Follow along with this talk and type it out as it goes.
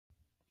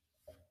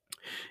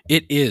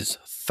It is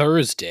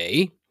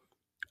Thursday,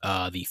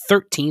 the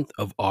 13th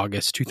of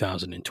August,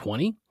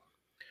 2020.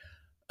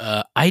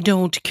 I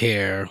don't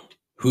care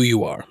who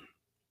you are.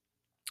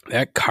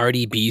 That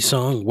Cardi B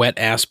song, Wet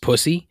Ass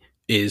Pussy,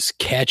 is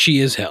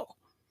catchy as hell.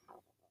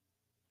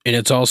 And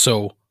it's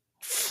also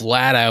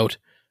flat out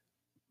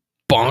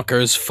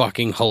bonkers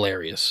fucking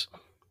hilarious.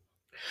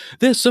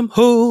 There's some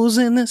hoes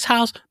in this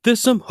house. There's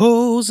some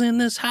hoes in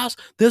this house.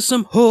 There's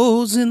some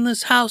hoes in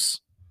this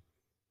house.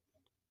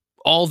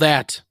 All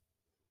that.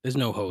 There's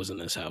no hoes in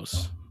this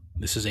house.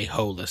 This is a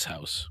hoeless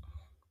house.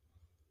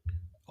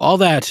 All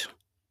that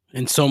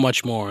and so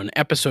much more on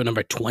episode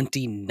number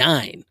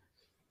 29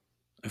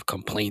 of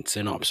Complaints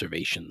and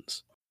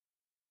Observations.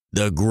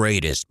 The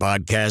greatest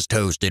podcast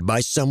hosted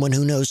by someone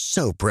who knows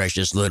so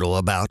precious little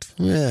about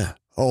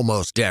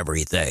almost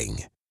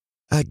everything.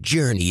 A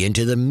journey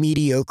into the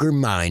mediocre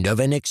mind of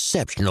an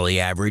exceptionally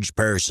average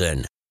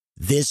person.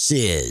 This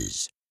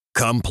is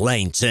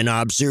Complaints and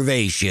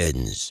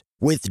Observations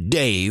with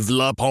Dave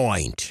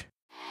LaPointe.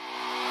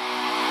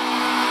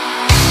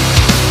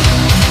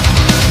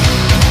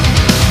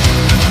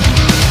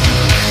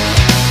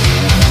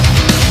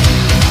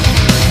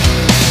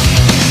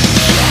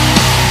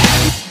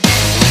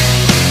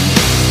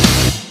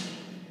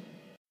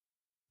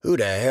 Who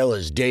the hell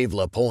is Dave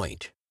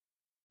LaPointe?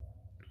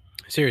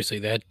 Seriously,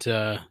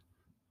 that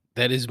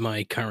is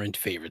my current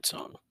favorite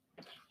song.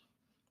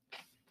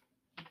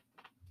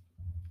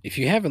 If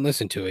you haven't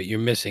listened to it, you're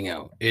missing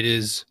out.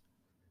 It's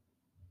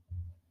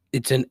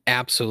an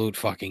absolute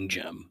fucking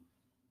gem.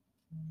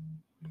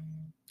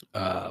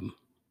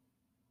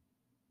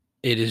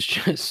 It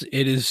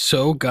is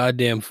so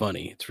goddamn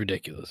funny. It's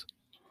ridiculous.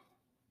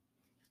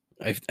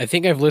 I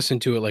think I've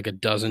listened to it like a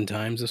dozen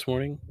times this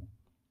morning.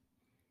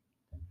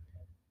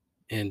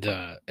 And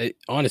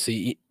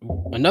honestly,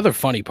 another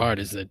funny part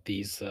is that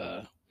these,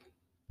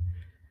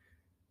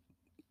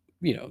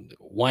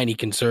 whiny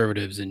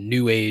conservatives and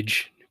new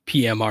age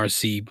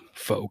PMRC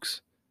folks,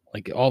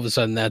 like all of a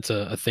sudden that's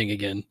a thing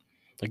again.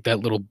 Like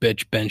that little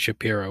bitch Ben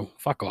Shapiro.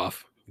 Fuck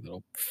off, you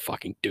little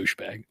fucking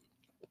douchebag.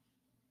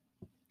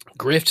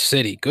 Grift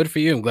City. Good for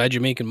you. I'm glad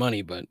you're making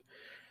money, but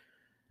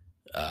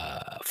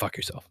fuck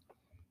yourself.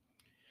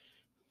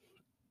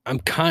 I'm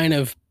kind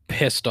of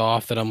pissed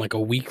off that I'm like a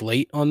week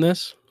late on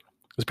this.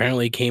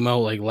 Apparently it came out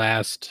like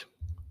last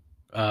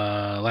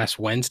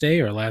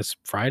Wednesday or last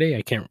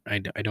Friday.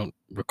 I don't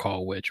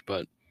recall which,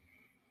 but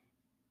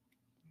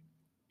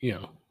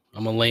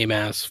I'm a lame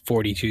ass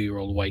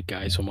 42-year-old white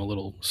guy, so I'm a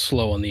little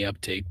slow on the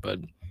uptake, but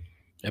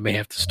I may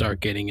have to start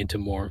getting into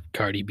more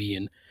Cardi B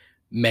and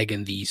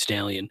Megan Thee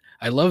Stallion.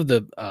 I love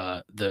the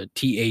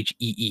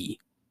THEE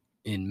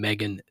in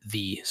Megan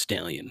Thee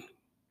Stallion.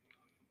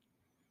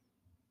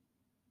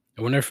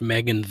 I wonder if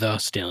Megan the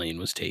Stallion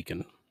was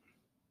taken.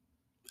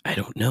 I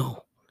don't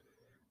know.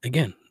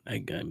 Again,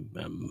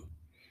 I'm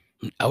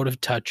out of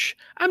touch.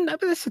 I'm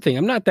not. That's the thing.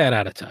 I'm not that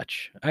out of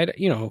touch.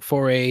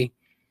 For a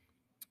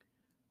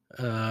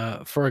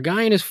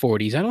guy in his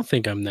 40s, I don't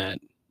think I'm that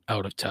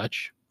out of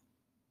touch.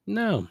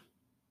 No,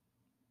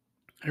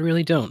 I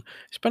really don't.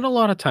 I spend a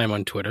lot of time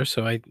on Twitter,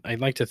 so I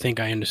like to think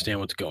I understand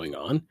what's going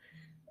on.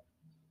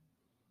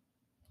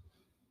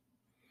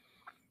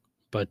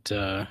 But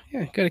yeah,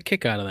 got a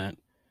kick out of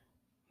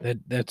that.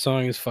 That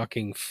song is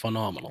fucking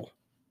phenomenal.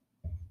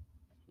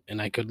 And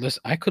I could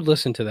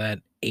listen to that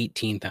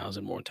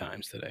 18,000 more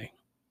times today.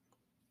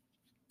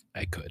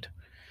 I could.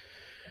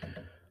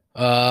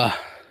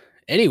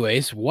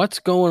 Anyways, what's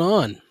going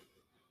on?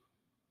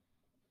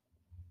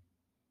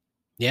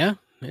 Yeah,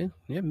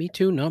 me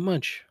too. Not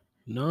much.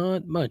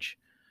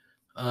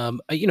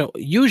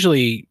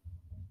 Usually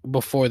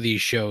before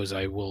these shows,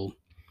 I will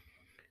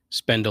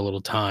spend a little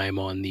time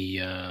on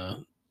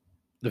the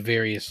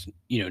various,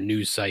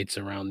 news sites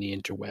around the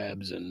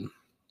interwebs and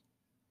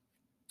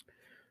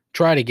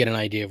try to get an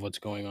idea of what's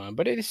going on,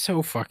 but it is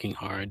so fucking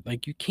hard.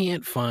 Like, you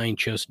can't find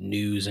just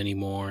news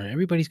anymore.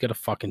 Everybody's got a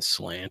fucking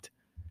slant.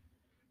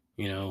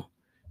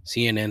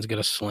 CNN's got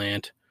a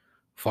slant.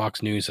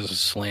 Fox News has a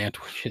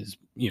slant, which is,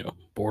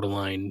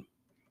 borderline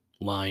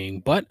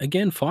lying. But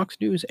again, Fox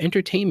News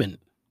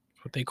entertainment,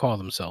 what they call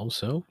themselves.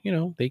 So,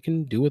 they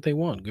can do what they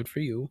want. Good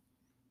for you.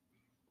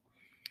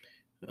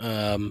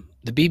 The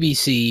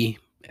BBC,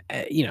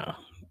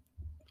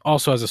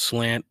 also has a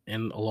slant,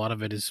 and a lot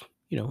of it is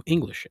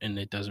English, and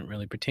it doesn't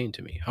really pertain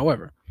to me.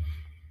 However,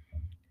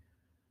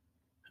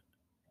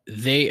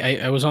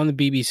 I was on the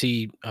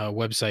BBC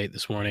website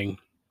this morning,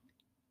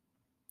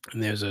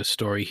 and there's a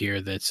story here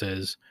that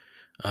says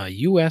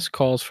U.S.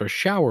 calls for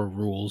shower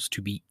rules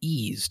to be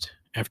eased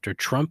after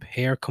Trump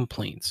hair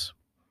complaints.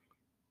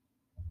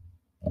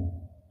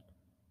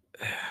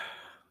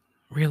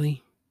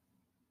 Really?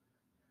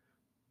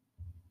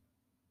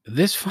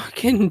 This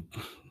fucking...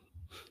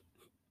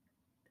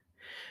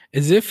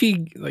 as if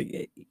he,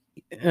 like...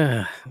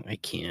 I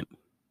can't.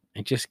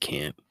 I just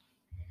can't.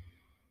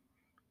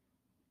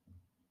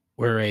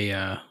 We're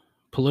a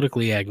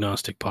politically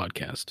agnostic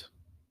podcast.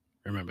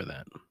 Remember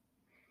that.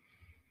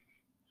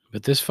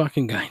 But this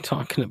fucking guy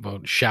talking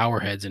about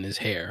shower heads in his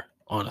hair,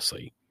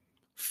 honestly,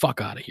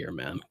 Fuck out of here,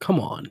 man. Come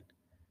on.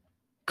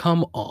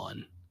 Come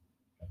on.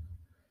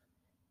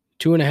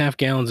 2.5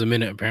 gallons a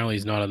minute apparently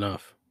is not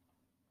enough.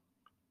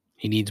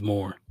 He needs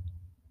more.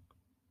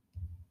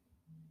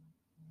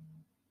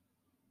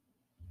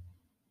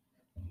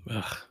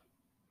 Ugh.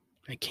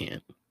 I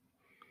can't.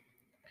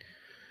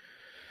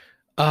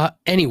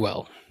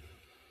 Anyway.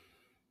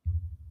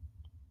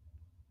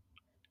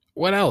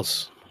 What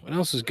else? What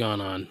else has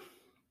gone on?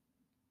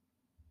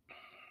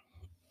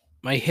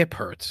 My hip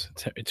hurts.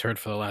 It's hurt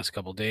for the last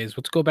couple days.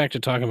 Let's go back to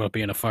talking about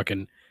being a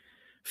fucking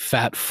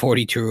fat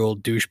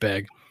 42-year-old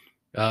douchebag.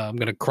 I'm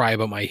going to cry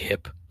about my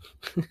hip.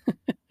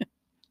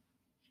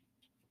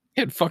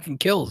 It fucking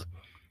kills.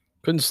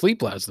 Couldn't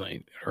sleep last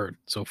night. It hurt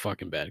so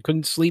fucking bad.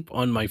 Couldn't sleep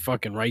on my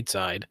fucking right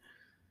side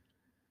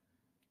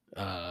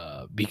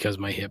because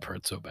my hip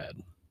hurt so bad.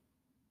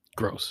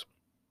 Gross.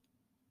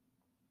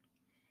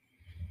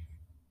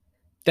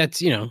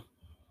 That's,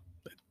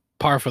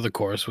 par for the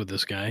course with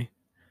this guy.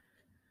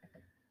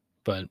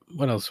 But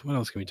what else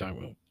can we talk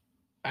about?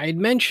 I had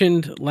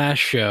mentioned last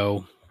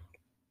show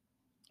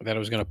that I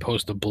was going to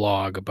post a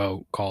blog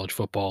about college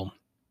football.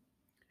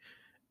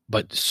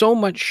 But so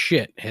much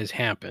shit has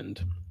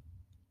happened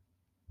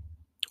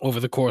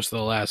over the course of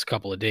the last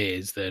couple of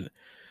days that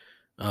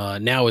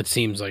now it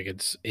seems like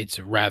it's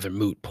a rather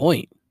moot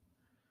point.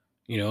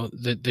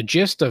 The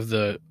gist of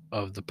the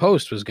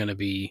post was going to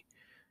be,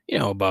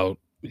 about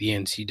the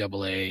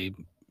NCAA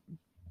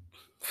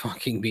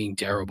fucking being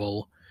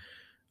terrible,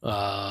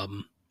 how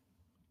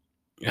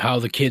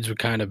the kids were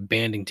kind of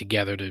banding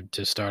together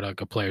to start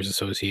like a players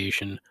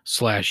association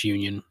 /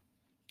 union.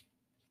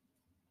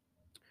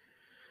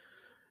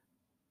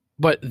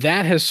 But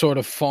that has sort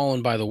of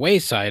fallen by the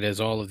wayside as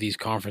all of these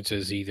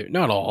conferences, either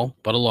not all,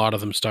 but a lot of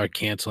them start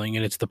canceling.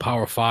 And it's the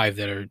Power Five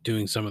that are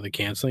doing some of the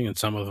canceling, and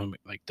some of them,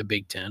 like the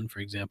Big Ten, for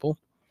example.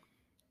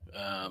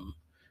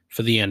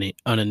 For the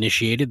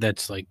uninitiated,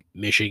 that's like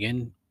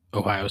Michigan,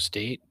 Ohio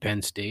State,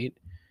 Penn State,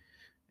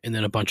 and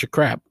then a bunch of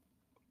crap.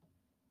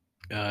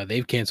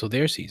 They've canceled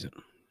their season.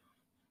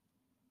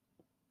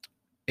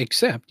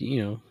 Except,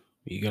 you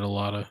got a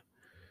lot of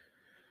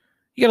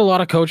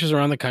coaches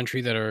around the country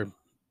that are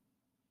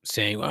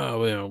saying,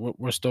 "Oh,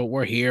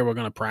 we're here. We're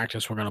going to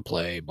practice. We're going to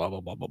play. Blah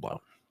blah blah blah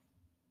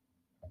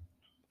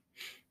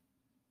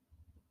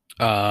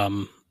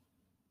blah."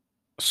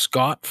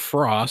 Scott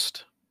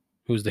Frost,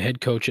 who's the head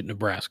coach at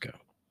Nebraska,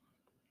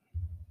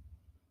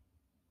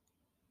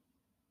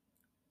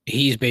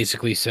 he's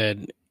basically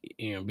said,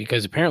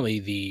 because apparently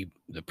the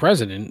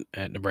president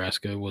at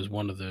Nebraska was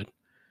one of the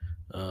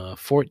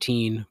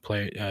 14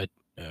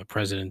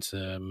 presidents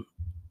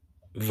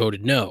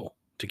voted no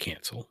to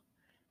cancel.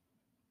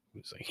 It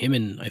was like him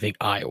and I think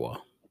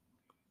Iowa.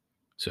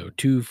 So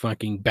 2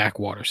 fucking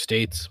backwater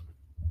states,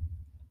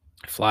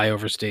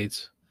 flyover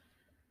states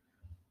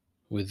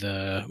with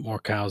more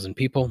cows than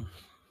people,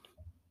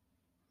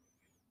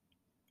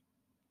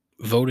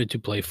 voted to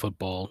play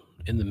football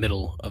in the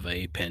middle of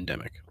a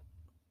pandemic.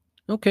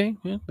 Okay,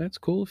 yeah, that's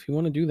cool. If you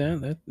want to do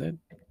that,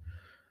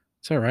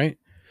 it's all right.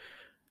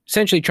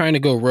 Essentially trying to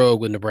go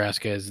rogue with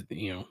Nebraska as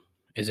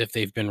if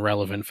they've been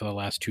relevant for the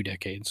last 2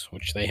 decades,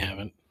 which they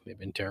haven't. They've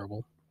been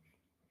terrible.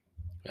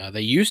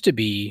 They used to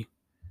be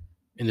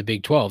in the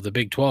Big 12. The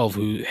Big 12,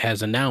 who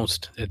has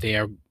announced that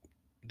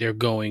they're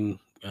going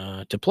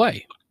to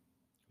play.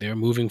 They're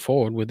moving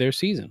forward with their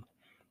season.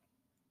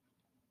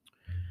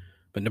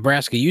 But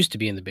Nebraska used to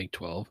be in the Big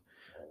 12.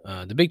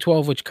 The Big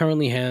 12, which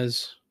currently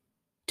has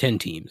 10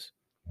 teams.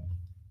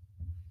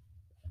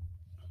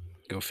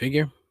 Go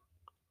figure.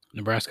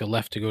 Nebraska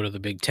left to go to the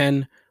Big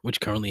 10, which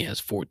currently has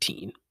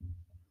 14.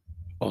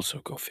 Also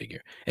go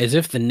figure. As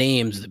if the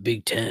names, the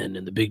Big 10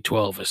 and the Big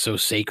 12, are so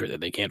sacred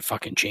that they can't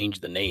fucking change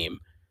the name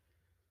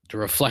to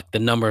reflect the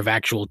number of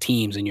actual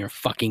teams in your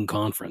fucking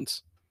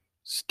conference.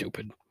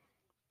 Stupid.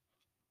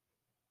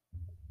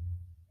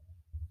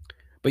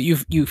 But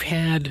you've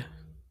had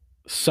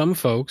some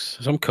folks,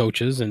 some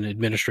coaches and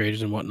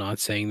administrators and whatnot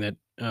saying that,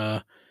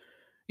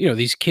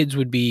 these kids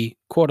would be,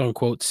 quote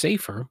unquote,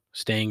 safer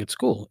staying at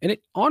school. And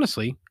it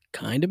honestly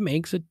kind of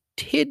makes a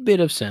tidbit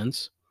of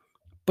sense,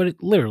 but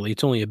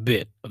it's only a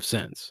bit of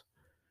sense.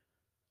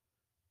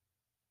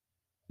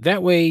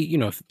 That way,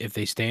 if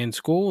they stay in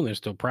school and they're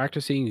still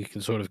practicing, you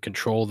can sort of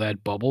control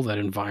that bubble, that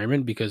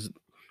environment, because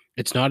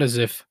it's not as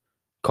if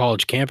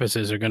college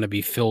campuses are going to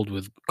be filled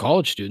with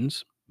college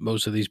students.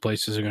 Most of these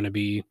places are going to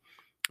be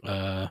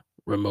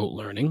remote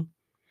learning.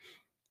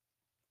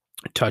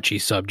 A touchy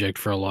subject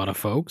for a lot of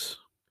folks.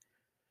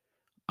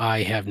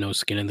 I have no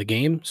skin in the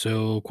game,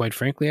 so quite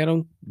frankly, I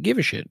don't give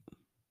a shit.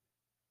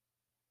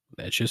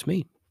 That's just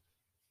me.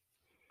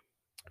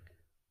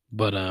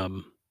 But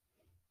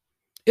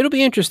it'll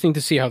be interesting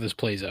to see how this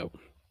plays out.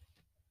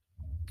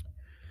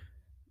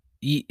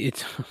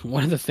 It's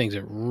one of the things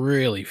that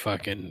really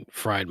fucking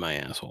fried my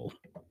asshole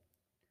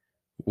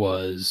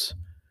was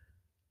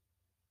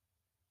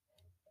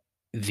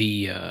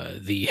the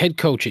head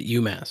coach at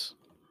UMass,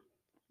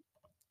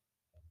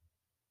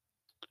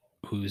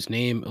 whose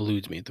name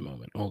eludes me at the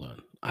moment. Hold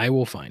on. I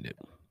will find it.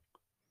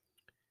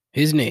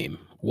 His name,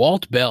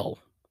 Walt Bell.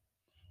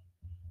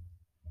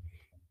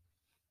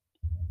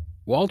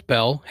 Walt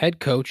Bell, head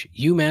coach,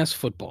 UMass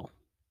football.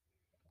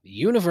 The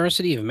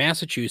University of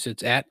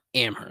Massachusetts at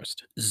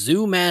Amherst.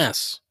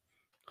 ZooMass.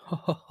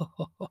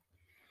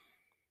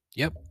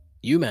 Yep,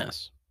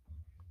 UMass.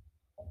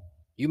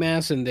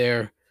 UMass and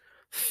their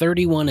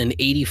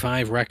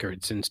 31-85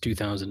 record since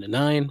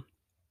 2009.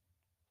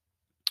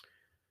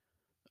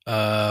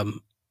 Had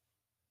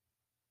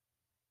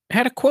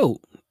a quote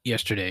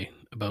yesterday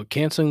about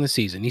canceling the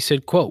season. He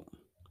said, quote,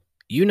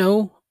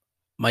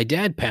 my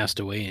dad passed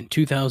away in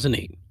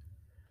 2008.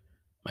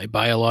 My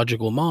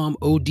biological mom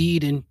OD'd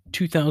in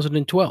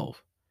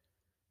 2012.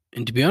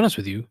 And to be honest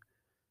with you,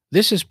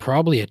 this is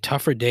probably a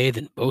tougher day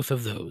than both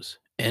of those.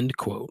 End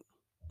quote.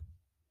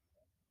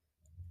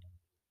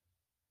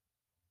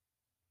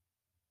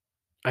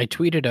 I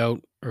tweeted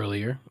out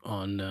earlier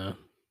on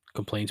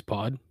Complaints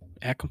Pod,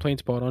 at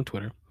Complaints Pod on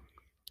Twitter.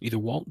 Either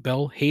Walt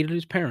Bell hated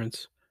his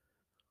parents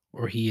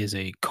or he is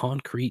a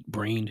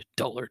concrete-brained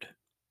dullard.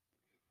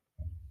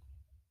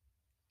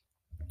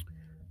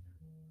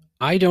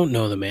 I don't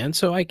know the man,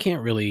 so I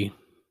can't really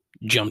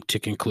jump to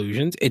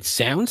conclusions. It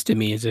sounds to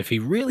me as if he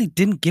really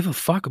didn't give a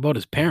fuck about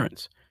his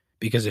parents.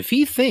 Because if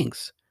he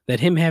thinks that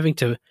him having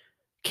to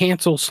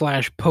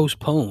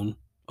cancel/postpone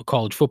a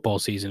college football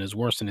season is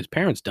worse than his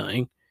parents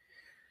dying,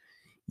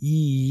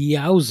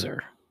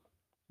 yowzer.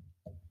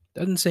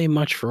 Doesn't say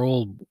much for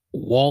old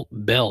Walt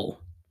Bell,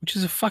 which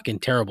is a fucking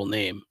terrible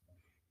name.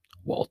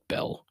 Walt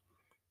Bell.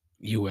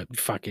 You at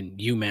fucking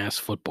UMass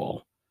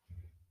football.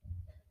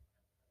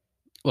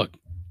 Look,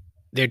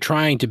 they're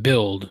trying to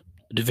build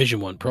a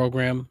Division I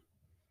program,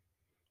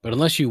 but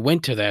unless you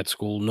went to that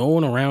school, no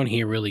one around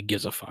here really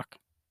gives a fuck.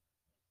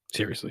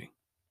 Seriously.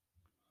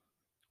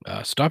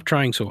 Stop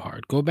trying so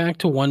hard. Go back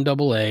to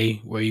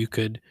 1AA where you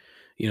could,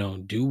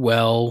 do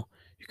well.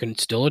 You can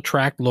still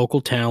attract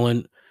local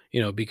talent,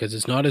 because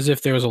it's not as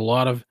if there's a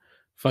lot of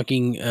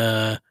fucking,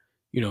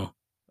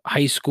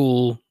 high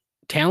school,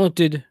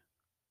 talented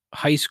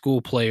high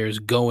school players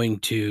going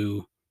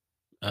to,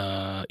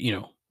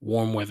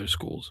 warm weather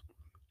schools.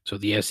 So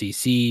the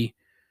SEC,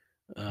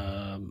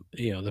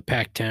 the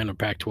Pac-10 or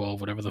Pac-12,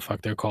 whatever the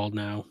fuck they're called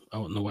now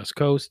out in the West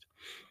Coast.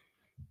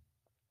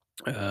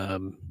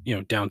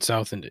 Down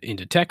south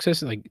into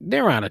Texas, like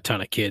there aren't a ton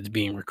of kids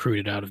being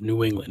recruited out of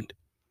New England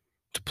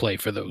to play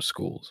for those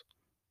schools.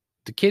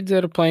 The kids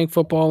that are playing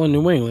football in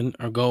New England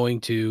are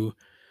going to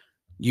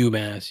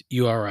UMass,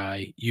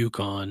 URI,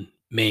 UConn,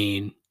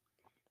 Maine,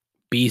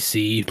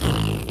 BC.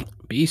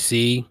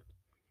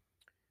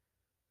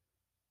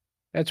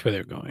 That's where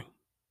they're going.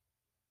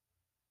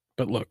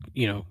 But look,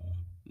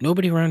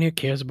 nobody around here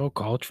cares about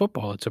college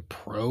football. It's a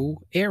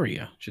pro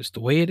area, just the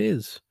way it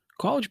is.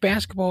 College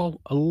basketball,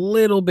 a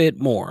little bit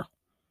more,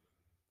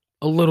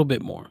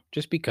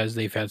 just because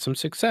they've had some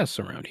success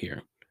around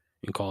here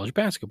in college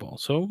basketball.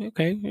 So,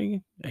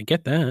 okay, I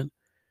get that.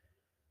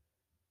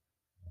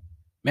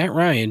 Matt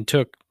Ryan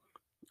took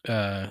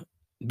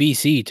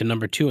BC to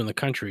number 2 in the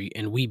country,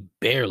 and we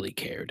barely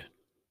cared.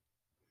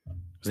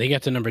 They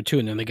got to number 2,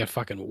 and then they got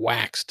fucking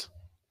waxed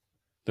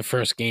the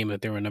first game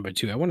that they were number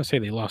 2. I want to say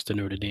they lost to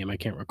Notre Dame. I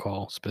can't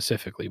recall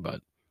specifically,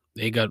 but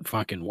they got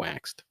fucking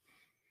waxed.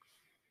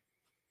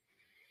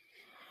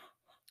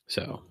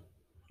 So,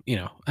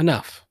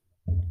 enough.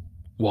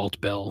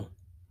 Walt Bell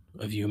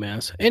of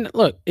UMass. And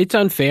look, it's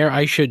unfair.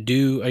 I should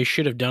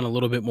have done a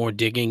little bit more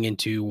digging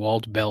into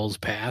Walt Bell's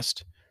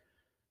past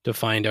to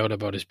find out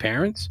about his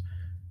parents.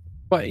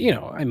 But,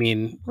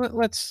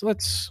 let's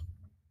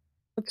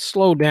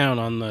slow down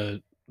on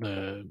the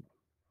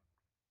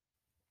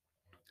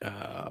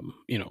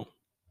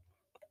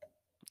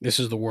this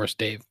is the worst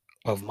day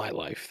of my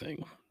life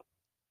thing.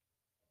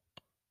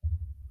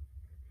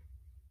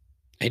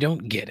 I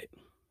don't get it.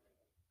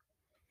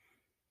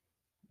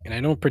 And I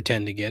don't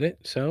pretend to get it,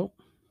 so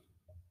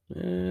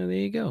there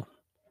you go.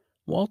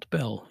 Walt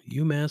Bell,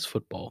 UMass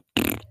football.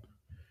 That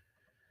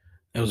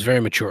was very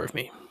mature of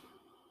me.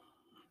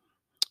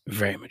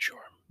 Very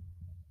mature.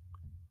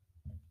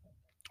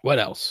 What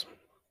else?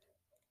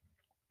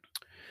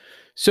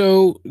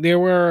 So there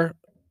were,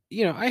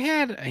 I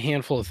had a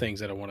handful of things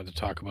that I wanted to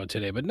talk about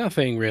today, but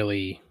nothing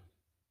really,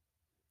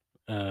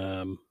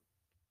 I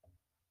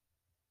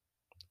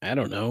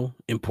don't know,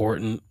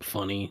 important,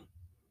 funny,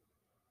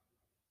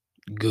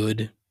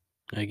 good,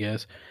 I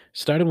guess.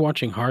 Started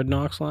watching Hard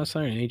Knocks last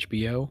night on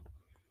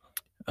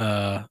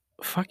HBO.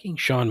 Fucking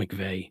Sean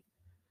McVay,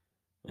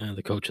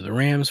 the coach of the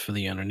Rams, for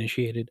the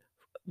uninitiated.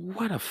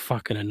 What a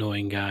fucking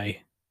annoying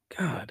guy.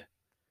 God.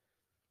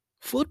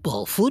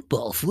 Football.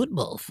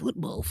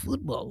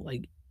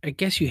 Like, I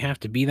guess you have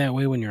to be that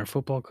way when you're a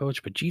football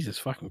coach, but Jesus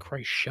fucking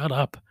Christ, shut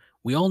up.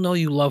 We all know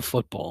you love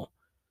football.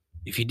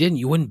 If you didn't,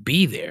 you wouldn't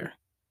be there.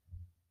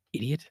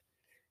 Idiot.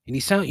 And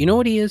you know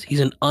what he is? He's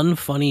an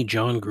unfunny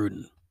John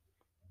Gruden.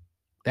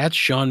 That's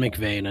Sean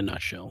McVay in a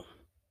nutshell.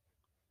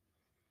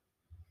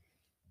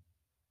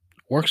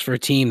 Works for a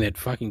team that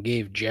fucking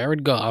gave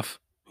Jared Goff,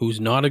 who's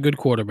not a good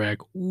quarterback,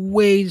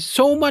 weighs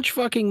so much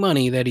fucking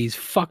money that he's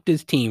fucked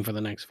his team for the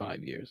next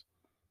 5 years.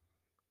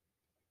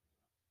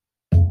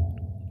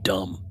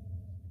 Dumb.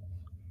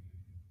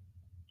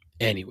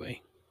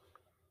 Anyway,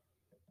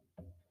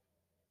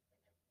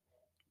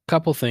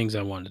 couple things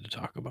I wanted to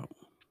talk about.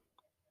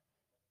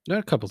 Not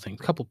a couple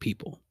things, couple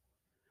people.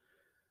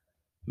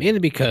 Mainly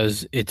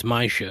because it's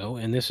my show,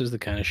 and this is the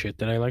kind of shit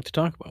that I like to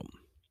talk about.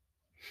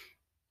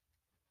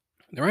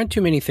 There aren't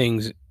too many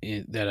things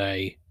that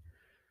I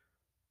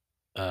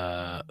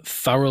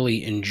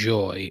thoroughly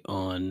enjoy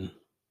on,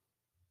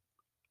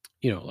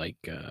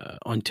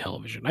 on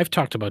television. I've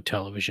talked about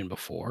television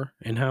before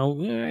and how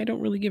I don't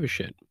really give a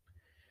shit.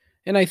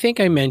 And I think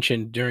I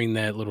mentioned during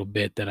that little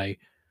bit that I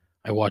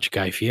watch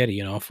Guy Fieri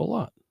an awful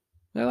lot.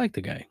 I like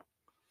the guy.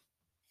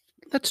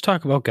 Let's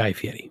talk about Guy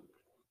Fieri.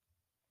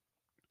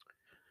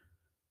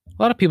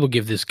 A lot of people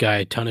give this guy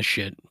a ton of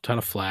shit, a ton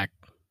of flack,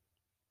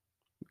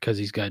 because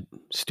he's got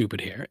stupid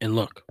hair. And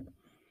look,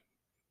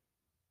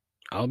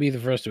 I'll be the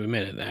first to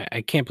admit it.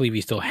 I can't believe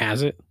he still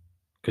has it,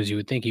 because you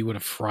would think he would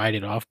have fried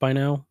it off by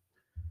now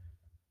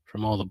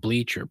from all the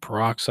bleach or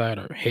peroxide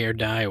or hair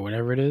dye or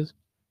whatever it is.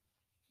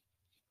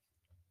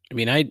 I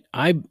mean,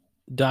 I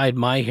dyed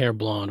my hair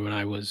blonde when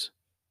I was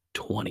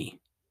 20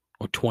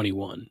 or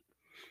 21.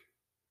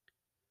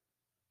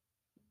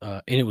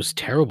 And it was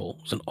terrible.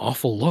 It was an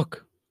awful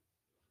look.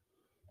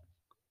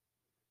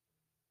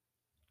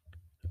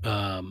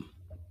 But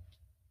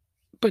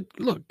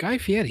look, Guy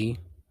Fieri,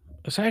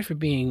 aside from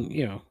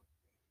being,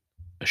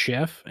 a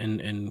chef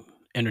and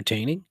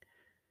entertaining,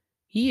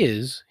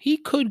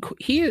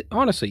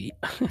 honestly,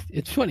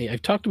 it's funny.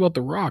 I've talked about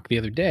The Rock the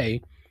other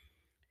day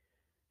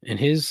and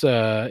his,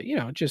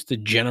 just a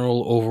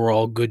general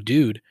overall good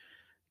dude.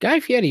 Guy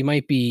Fieri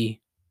might be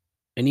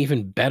an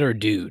even better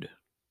dude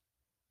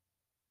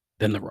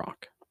than The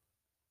Rock.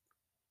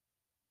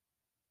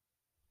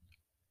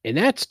 And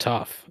that's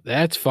tough.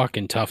 That's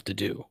fucking tough to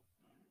do.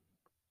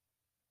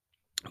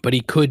 But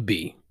he could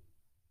be.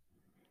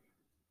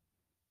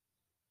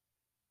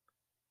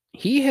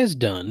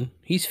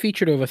 He's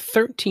featured over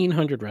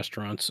 1,300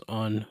 restaurants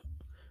on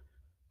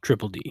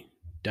Triple D,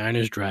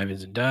 diners,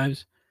 drive-ins, and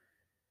dives.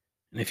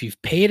 And if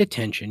you've paid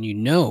attention, you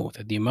know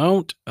that the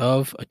amount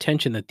of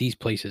attention that these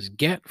places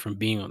get from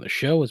being on the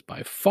show is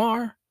by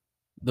far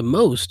the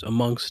most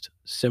amongst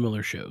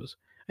similar shows.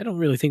 I don't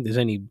really think there's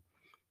any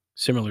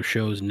similar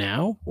shows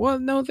now. Well,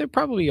 no, there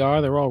probably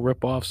are. They're all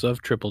ripoffs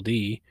of Triple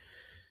D,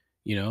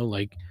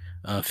 like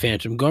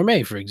Phantom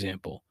Gourmet, for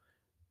example.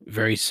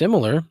 Very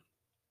similar.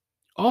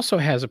 Also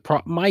has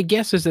my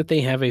guess is that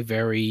they have a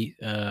very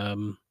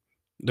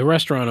the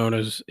restaurant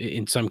owners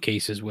in some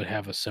cases would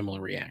have a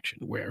similar reaction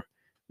where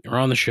they're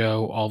on the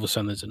show, all of a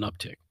sudden there's an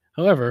uptick.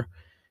 However,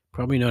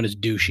 probably not as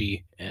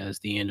douchey as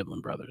the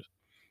Andaman brothers.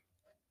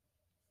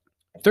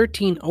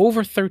 Over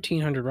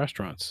 1,300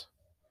 restaurants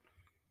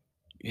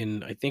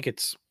in, I think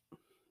it's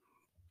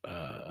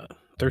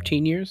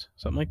 13 years,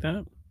 something like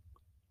that.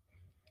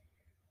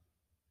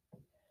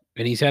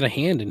 And he's had a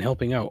hand in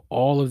helping out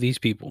all of these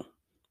people,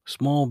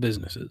 small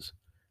businesses,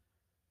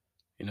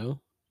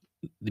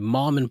 the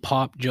mom and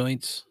pop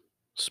joints,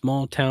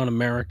 small town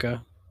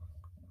America.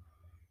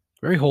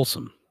 Very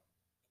wholesome.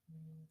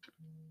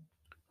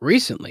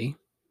 Recently,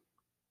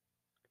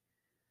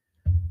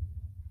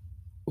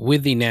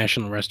 with the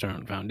National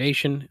Restaurant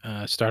Foundation,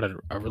 started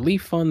a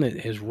relief fund that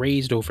has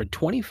raised over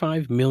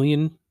 $25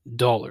 million,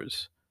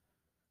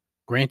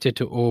 granted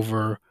to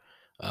over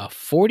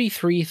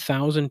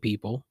 43,000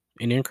 people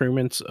in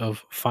increments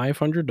of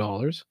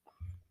 $500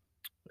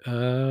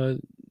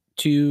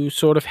 to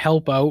sort of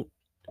help out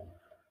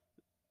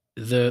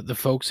the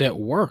folks at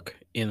work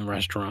in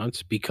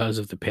restaurants because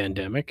of the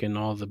pandemic and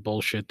all the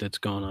bullshit that's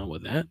gone on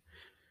with that.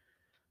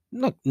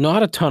 Look,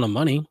 not a ton of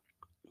money,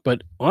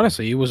 but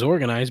honestly, it was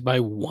organized by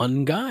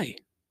one guy.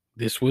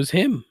 This was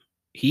him.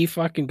 He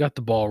fucking got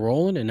the ball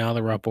rolling, and now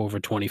they're up over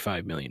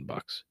 $25 million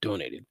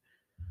donated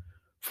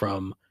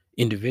from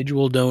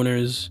individual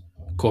donors,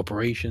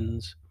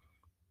 corporations.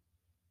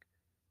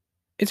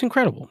 It's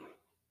incredible.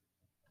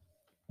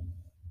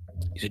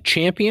 He's a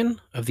champion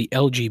of the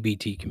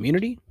LGBT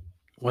community.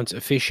 Once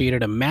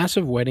officiated a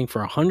massive wedding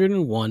for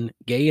 101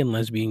 gay and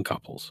lesbian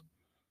couples.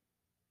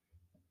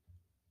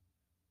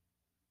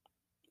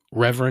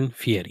 Reverend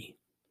Fieri.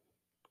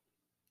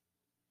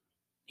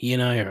 He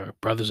and I are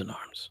brothers in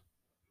arms.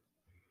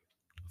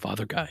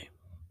 Father Guy.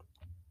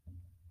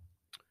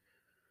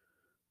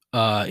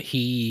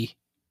 He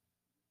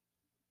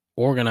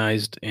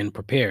organized and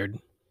prepared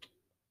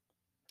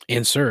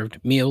and served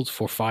meals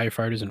for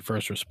firefighters and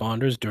first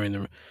responders during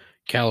the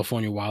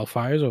California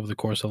wildfires over the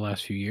course of the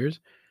last few years.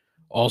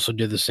 Also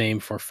did the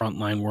same for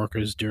frontline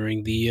workers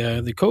during the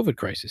COVID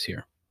crisis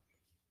here.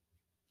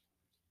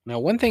 Now,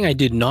 one thing I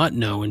did not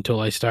know until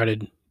I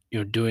started,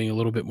 doing a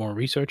little bit more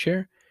research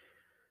here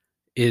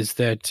is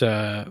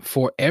that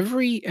for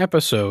every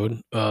episode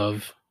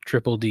of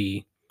Triple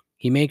D,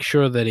 he makes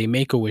sure that a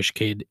Make-A-Wish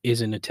kid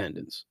is in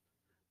attendance.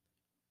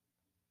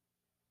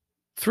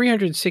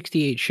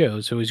 368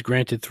 shows, so he's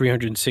granted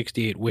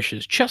 368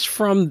 wishes just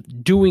from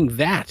doing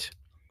that,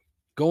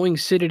 going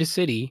city to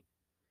city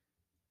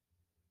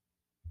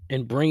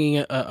and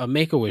bringing a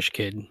Make-A-Wish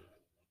kid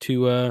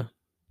to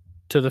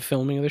the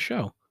filming of the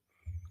show.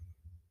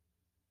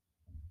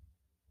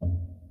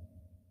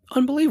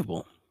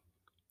 Unbelievable.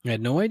 I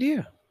had no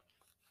idea.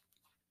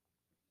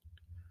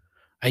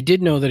 I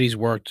did know that he's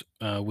worked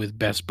with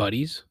Best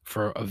Buddies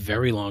for a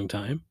very long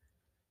time.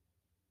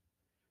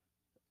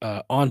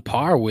 On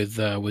par with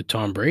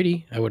Tom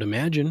Brady, I would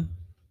imagine.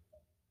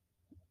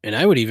 And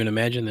I would even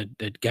imagine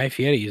that Guy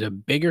Fieri is a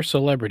bigger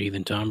celebrity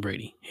than Tom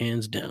Brady,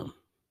 hands down.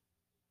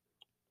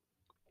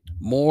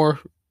 More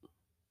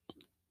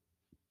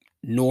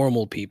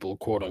normal people,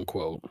 quote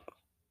unquote,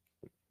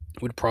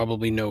 would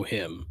probably know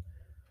him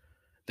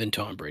than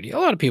Tom Brady. A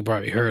lot of people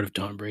probably heard of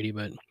Tom Brady,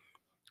 but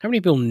how many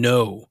people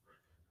know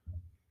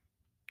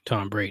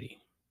Tom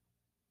Brady?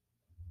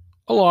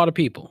 A lot of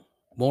people.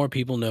 More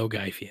people know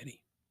Guy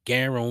Fieri.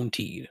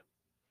 Guaranteed.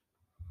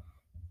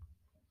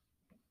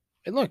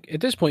 And look, at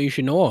this point, you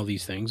should know all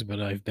these things,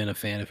 but I've been a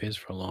fan of his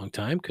for a long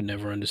time. Could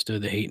never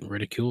understood the hate and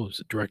ridicule that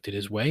was directed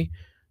his way,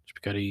 just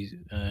because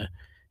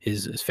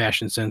his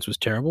fashion sense was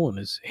terrible and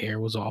his hair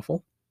was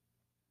awful.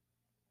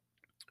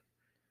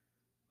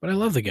 But I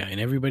love the guy, and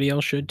everybody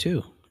else should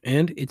too.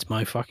 And it's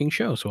my fucking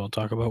show, so I'll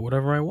talk about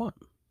whatever I want.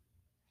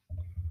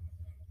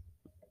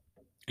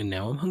 And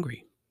now I'm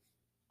hungry.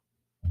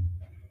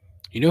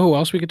 You know who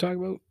else we could talk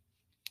about?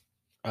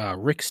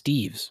 Rick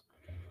Steves.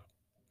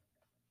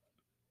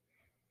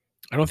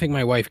 I don't think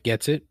my wife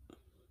gets it,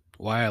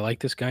 why I like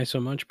this guy so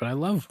much, but I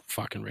love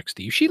fucking Rick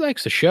Steves. She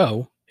likes the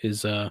show.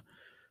 His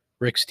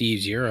Rick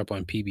Steves Europe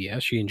on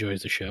PBS. She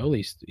enjoys the show. At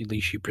least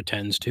she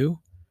pretends to.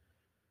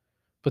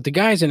 But the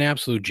guy's an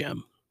absolute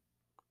gem.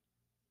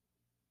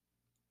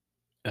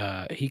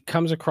 He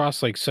comes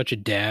across like such a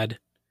dad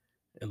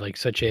and like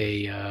such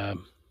a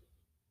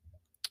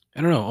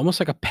I don't know, almost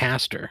like a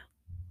pastor.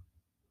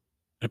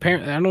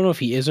 Apparently, I don't know if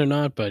he is or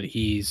not, but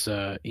he's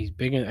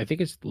big in, I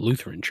think it's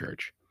Lutheran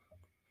church.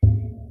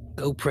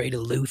 Go pray to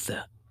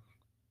Luther.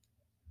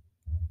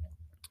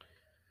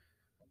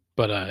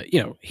 But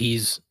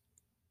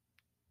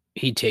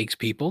he takes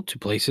people to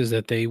places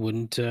that they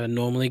wouldn't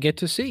normally get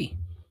to see.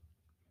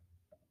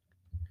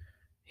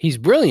 He's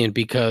brilliant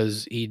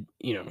because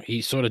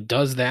he sort of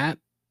does that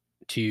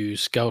to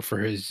scout for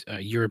his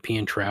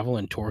European travel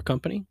and tour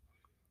company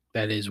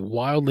that is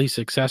wildly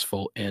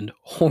successful and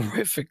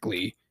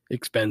horrifically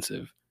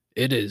expensive.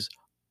 It is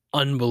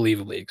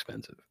unbelievably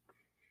expensive.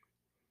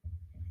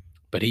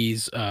 But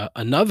he's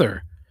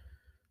another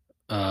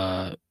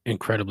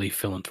incredibly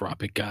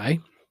philanthropic guy,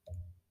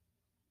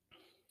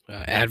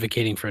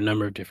 advocating for a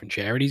number of different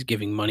charities,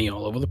 giving money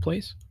all over the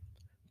place.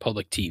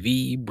 Public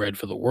TV, Bread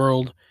for the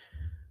World,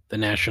 the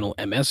National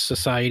MS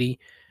Society,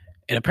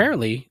 and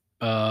apparently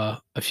a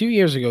few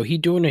years ago, he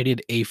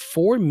donated a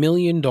 $4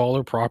 million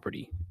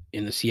property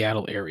in the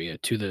Seattle area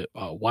to the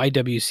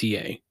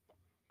YWCA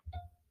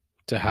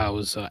to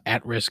house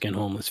at-risk and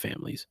homeless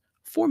families.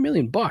 $4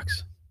 million.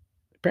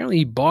 Apparently,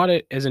 he bought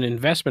it as an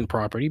investment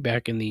property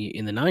back in the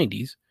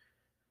 90s.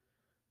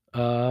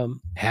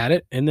 Had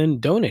it and then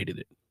donated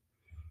it.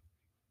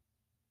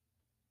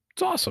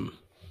 It's awesome.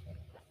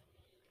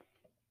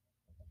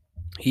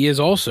 He is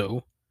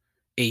also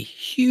a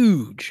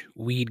huge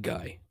weed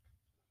guy.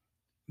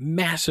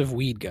 Massive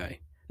weed guy.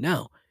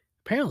 Now,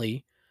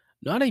 apparently,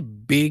 not a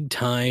big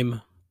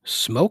time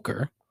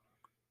smoker,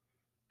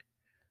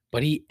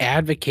 but he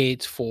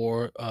advocates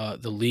for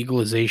the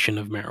legalization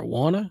of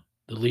marijuana,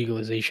 the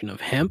legalization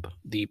of hemp,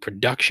 the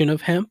production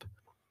of hemp.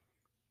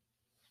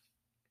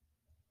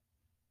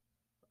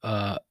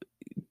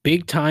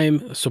 Big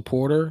time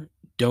supporter,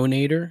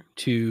 donator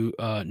to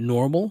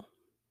Normal,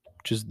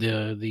 which is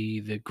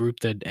the group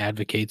that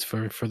advocates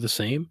for the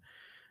same.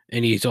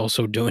 And he's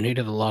also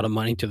donated a lot of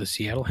money to the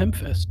Seattle Hemp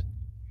Fest.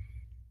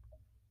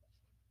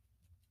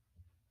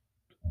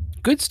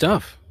 Good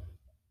stuff.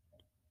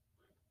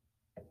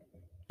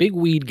 Big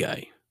weed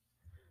guy.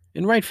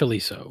 And rightfully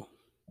so.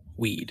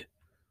 Weed.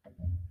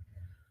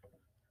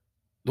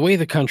 The way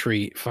the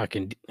country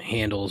fucking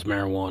handles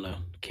marijuana,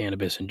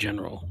 cannabis in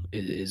general,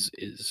 is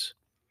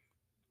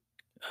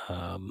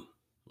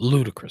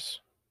ludicrous.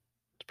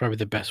 It's probably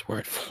the best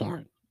word for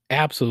it.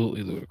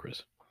 Absolutely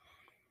ludicrous.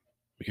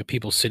 We got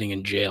people sitting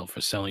in jail for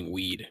selling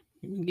weed.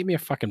 Give me a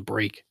fucking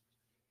break.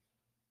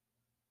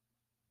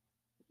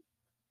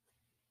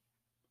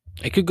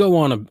 I could go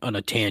on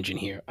a tangent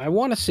here. I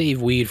want to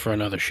save weed for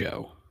another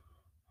show.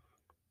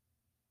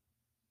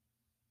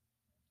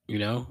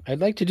 I'd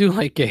like to do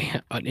like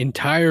an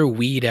entire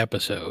weed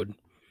episode.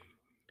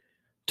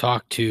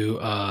 Talk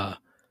to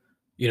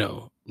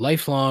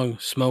lifelong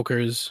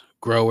smokers,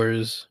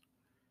 growers,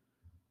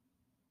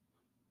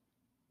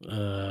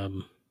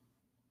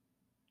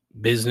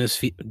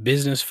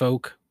 business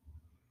folk.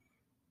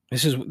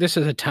 This is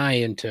a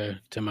tie-in to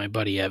my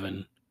buddy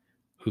Evan,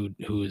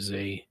 who is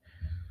a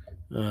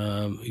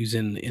who's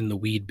in the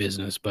weed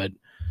business, but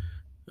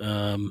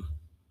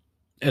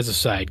as a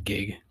side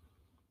gig.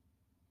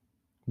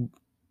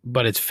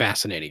 But it's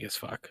fascinating as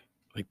fuck.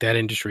 Like that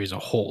industry as a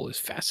whole is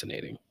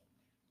fascinating.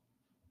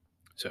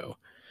 So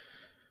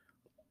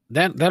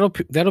that'll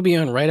be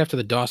on right after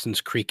the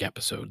Dawson's Creek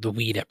episode, the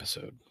weed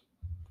episode.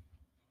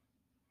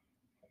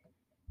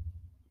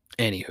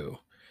 Anywho,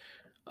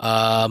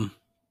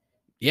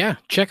 yeah,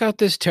 check out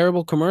this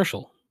terrible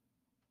commercial.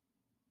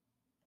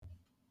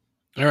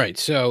 All right,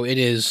 so it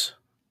is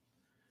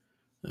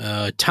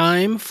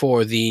Time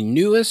for the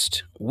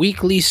newest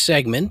weekly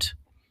segment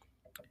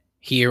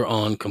here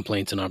on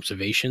Complaints and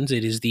Observations.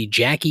 It is the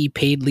Jackie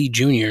Paidley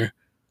Jr.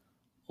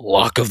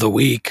 Lock of the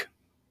Week.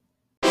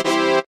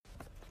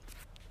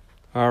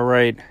 All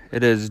right,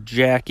 it is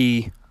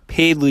Jackie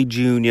Paidley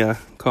Jr.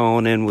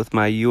 calling in with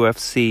my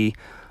UFC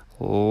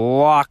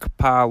lock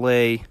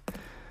parlay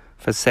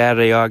for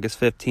Saturday, August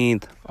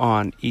 15th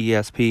on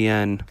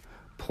ESPN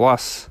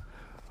Plus.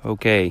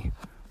 Okay,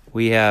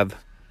 we have,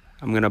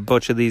 I'm going to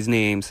butcher these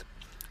names.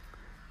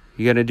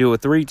 You're going to do a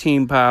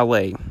 3-team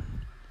parlay.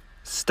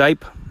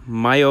 Stipe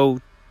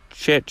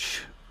Miocic,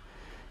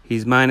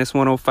 he's minus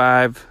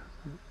 105.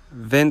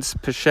 Vince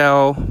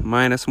Pichel,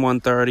 minus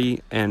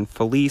 130. And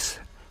Felice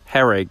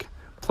Herrig,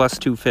 plus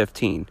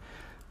 215.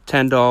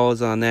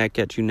 $10 on that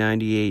gets you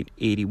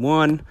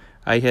 98.81.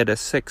 I hit a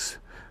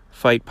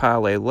 6-fight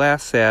parlay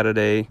last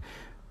Saturday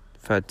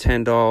for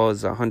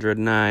 $10,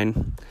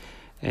 109.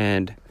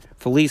 And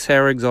Felice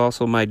Herrig's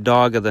also my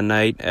dog of the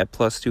night at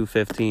plus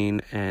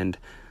 215, and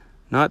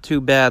not too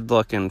bad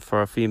looking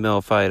for a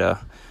female fighter.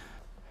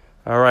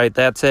 All right,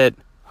 that's it.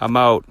 I'm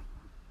out.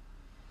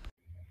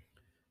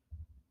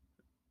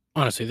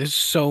 Honestly, there's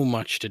so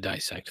much to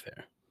dissect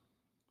there.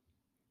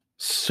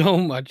 So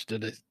much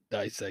to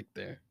dissect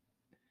there.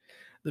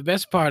 The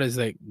best part is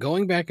that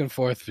going back and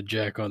forth for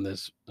Jack on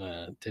this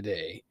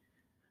today,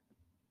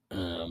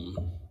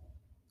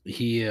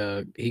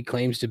 he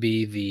claims to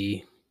be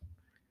the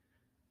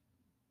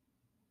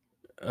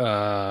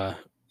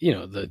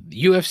the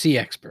UFC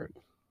expert.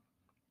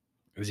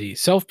 Is he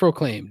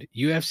self-proclaimed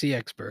UFC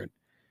expert?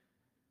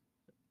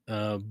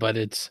 But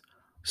it's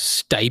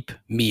Stipe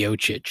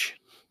Miocic.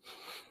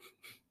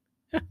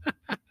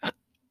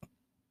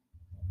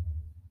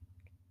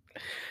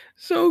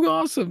 So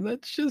awesome.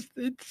 It's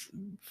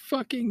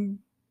fucking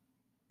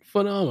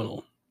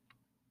phenomenal.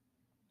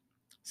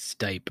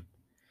 Stipe.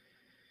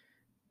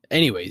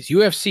 Anyways,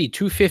 UFC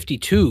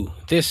 252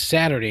 this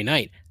Saturday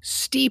night.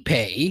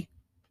 Stipe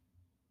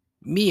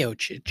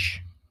Miocic.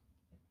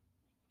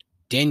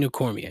 Daniel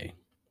Cormier.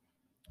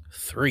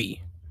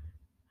 3.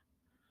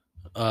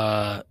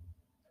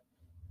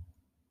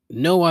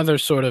 No other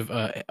sort of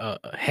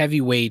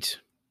heavyweight.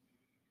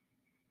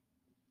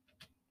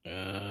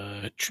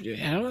 I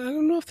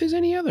don't know if there's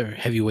any other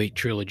heavyweight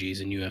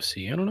trilogies in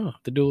UFC. I don't know. I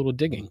have to do a little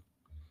digging.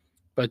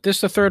 But this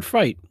is the third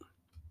fight.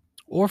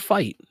 Or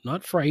fight.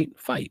 Not fright.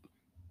 Fight.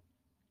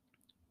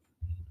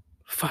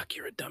 Fuck,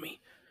 you're a dummy.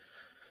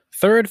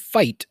 Third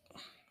fight.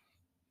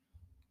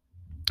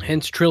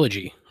 Hence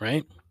trilogy,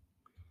 right?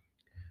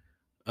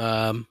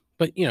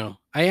 But,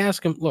 I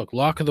ask him, look,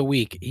 lock of the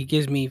week. He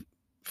gives me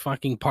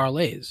fucking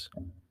parlays.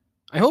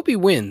 I hope he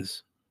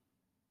wins.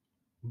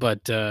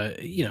 But,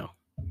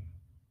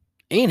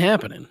 ain't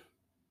happening.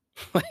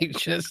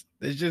 There's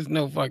just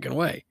no fucking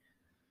way.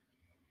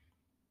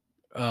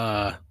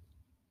 That's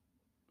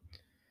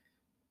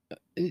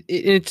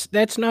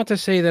not to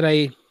say that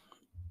I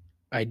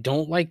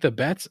don't like the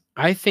bets.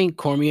 I think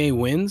Cormier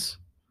wins.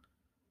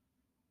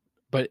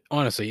 But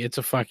honestly, it's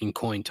a fucking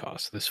coin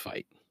toss, this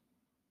fight.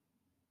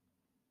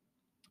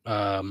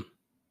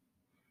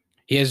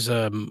 He has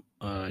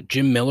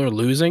Jim Miller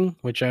losing,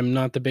 which I'm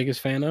not the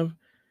biggest fan of,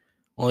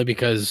 only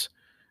because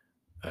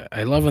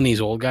I love when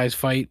these old guys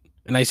fight.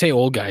 And I say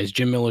old guys.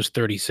 Jim Miller's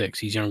 36.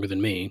 He's younger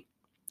than me.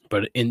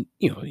 But in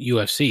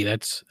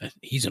UFC,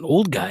 he's an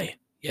old guy.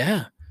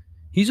 Yeah,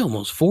 he's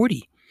almost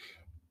 40.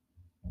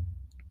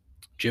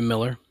 Jim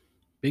Miller,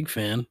 big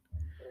fan,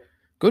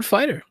 good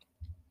fighter.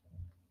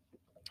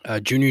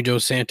 Junior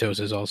Dos Santos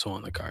is also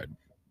on the card.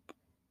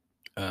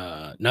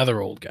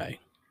 Another old guy.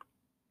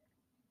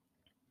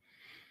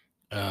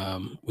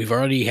 We've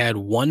already had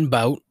one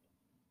bout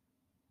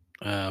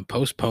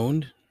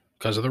postponed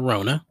because of the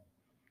Rona.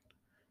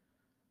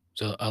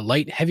 So a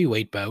light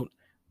heavyweight bout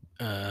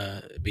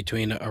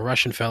between a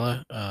Russian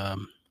fella,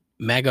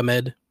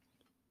 Magomed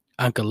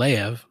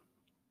Ankalaev,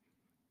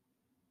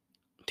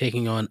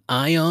 taking on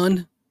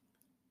Ion.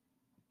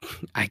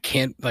 I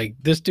can't,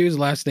 this dude's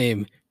last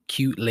name,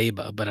 Cute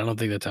Leba, but I don't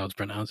think that's how it's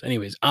pronounced.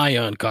 Anyways,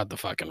 Ion caught the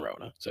fucking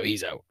Rona, so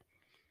he's out.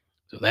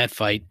 So that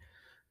fight,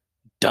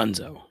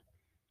 dunzo.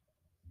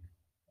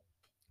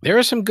 There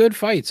are some good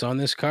fights on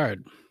this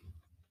card.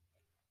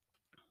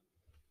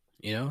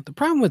 The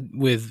problem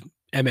with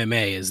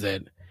MMA is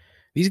that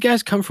these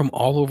guys come from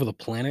all over the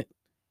planet,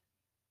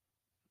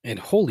 and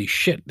holy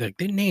shit, their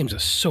names are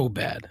so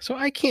bad. So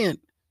I can't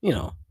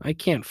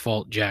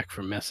fault Jack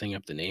for messing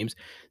up the names.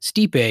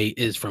 Stipe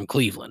is from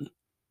Cleveland,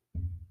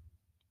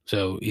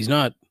 so he's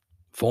not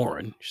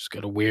foreign. He's just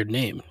got a weird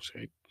name. So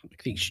I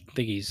think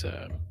he's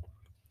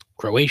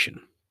Croatian.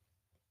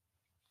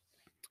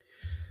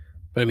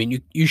 But I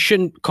mean, you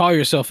shouldn't call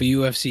yourself a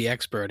UFC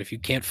expert if you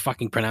can't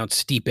fucking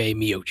pronounce Stipe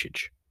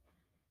Miocic.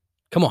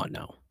 Come on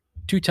now.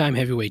 2-time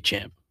heavyweight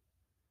champ.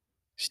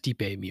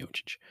 Stipe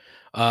Miocic.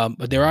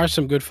 But there are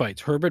some good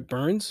fights. Herbert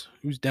Burns,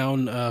 who's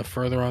down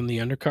further on the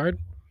undercard,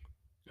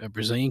 a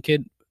Brazilian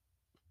kid,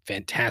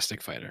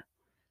 fantastic fighter.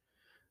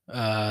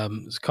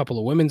 There's a couple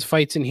of women's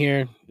fights in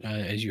here.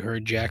 As you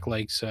heard, Jack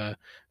likes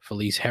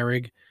Felice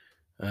Herrig.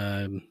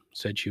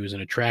 Said she was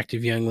an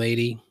attractive young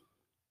lady.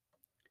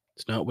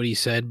 It's not what he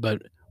said,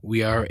 but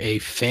we are a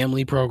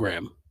family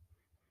program.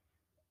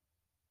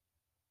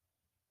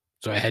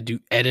 So I had to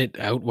edit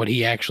out what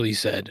he actually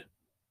said.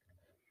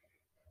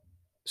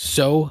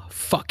 So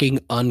fucking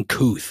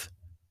uncouth,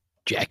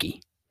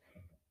 Jackie.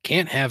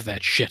 Can't have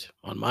that shit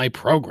on my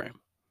program.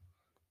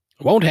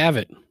 Won't have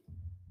it.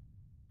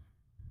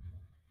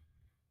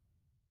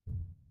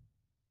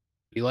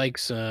 He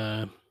likes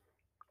Felice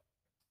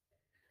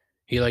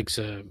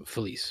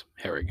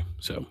Herrig.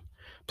 So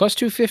plus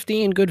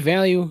 215, good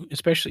value,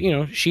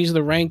 especially, she's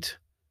the ranked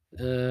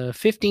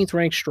 15th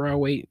ranked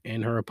strawweight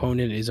and her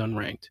opponent is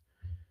unranked.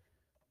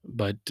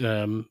 But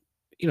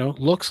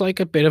looks like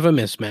a bit of a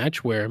mismatch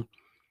where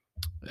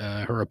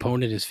her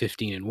opponent is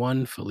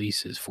 15-1,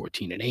 Felice is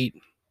 14-8.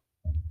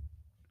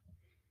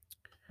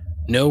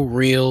 No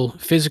real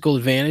physical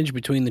advantage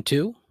between the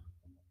two.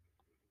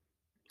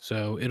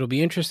 So it'll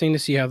be interesting to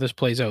see how this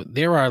plays out.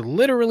 There are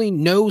literally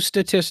no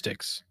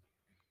statistics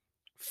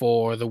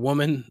for the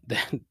woman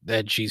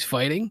that she's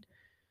fighting,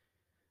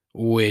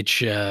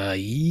 which,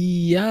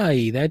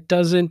 that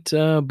doesn't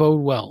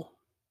bode well.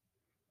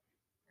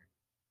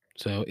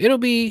 So it'll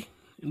be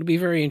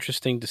very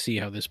interesting to see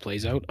how this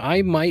plays out.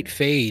 I might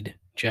fade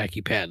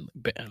Jackie Pad.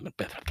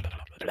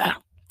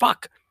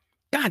 Fuck.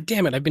 God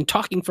damn it. I've been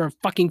talking for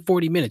fucking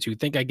 40 minutes. You'd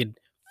think I could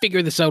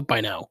figure this out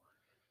by now.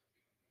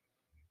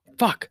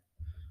 Fuck.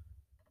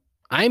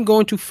 I'm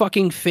going to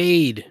fucking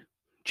fade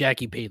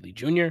Jackie Paley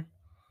Jr.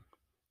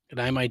 And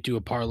I might do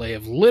a parlay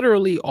of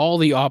literally all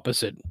the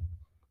opposite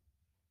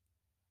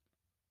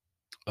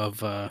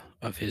of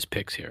his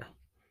picks here.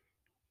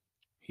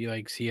 He's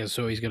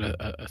got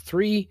a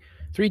three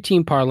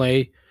team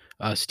parlay.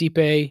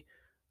 Stipe,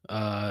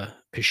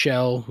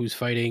 Pichel, who's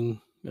fighting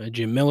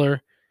Jim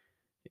Miller,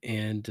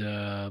 and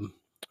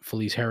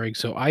Felice Herrig.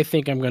 So I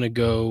think I'm going to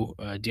go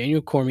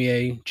Daniel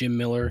Cormier, Jim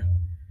Miller,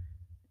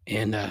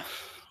 and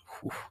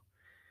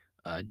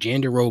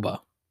Jandiroba,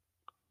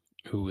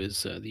 who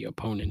is the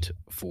opponent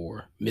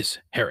for Miss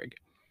Herrig.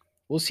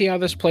 We'll see how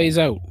this plays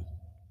out.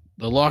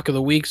 The lock of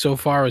the week so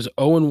far is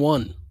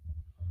 0-1.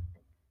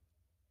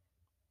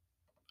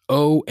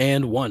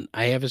 0-1.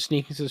 I have a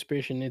sneaking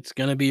suspicion it's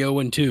going to be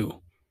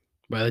 0-2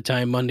 by the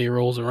time Monday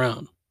rolls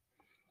around.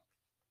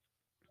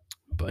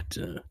 But,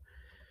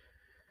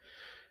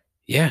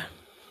 yeah.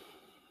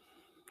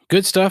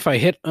 Good stuff. I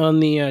hit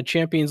on the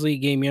Champions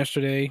League game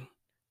yesterday,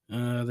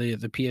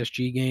 the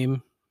PSG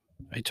game.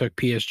 I took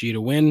PSG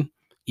to win,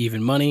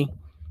 even money.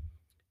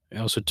 I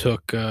also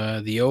took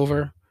the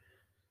over.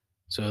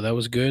 So that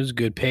was good. It was a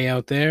good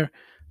payout there.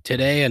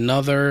 Today,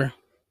 another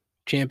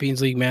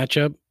Champions League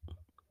matchup.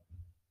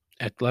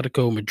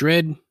 Atletico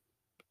Madrid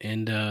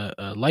and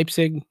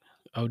Leipzig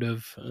out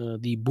of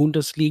the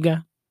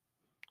Bundesliga.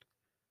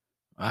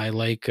 I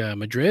like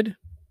Madrid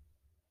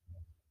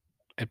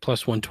at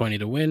plus 120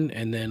 to win,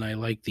 and then I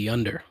like the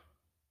under.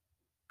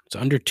 It's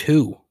under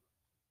 2.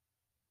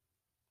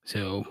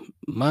 So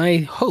my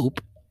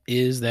hope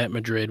is that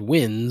Madrid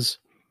wins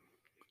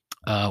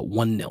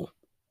 1-0.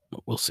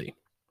 We'll see.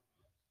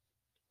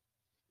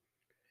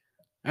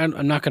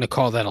 I'm not going to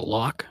call that a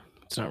lock.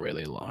 It's not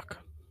really a lock.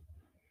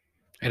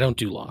 I don't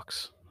do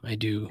locks. I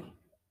do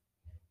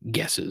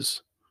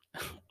guesses.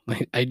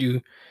 I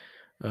do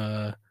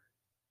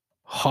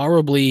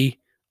horribly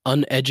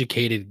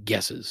uneducated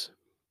guesses.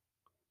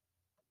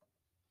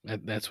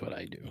 That's what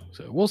I do.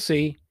 So we'll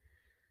see.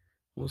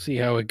 We'll see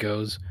how it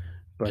goes.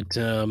 But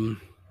fun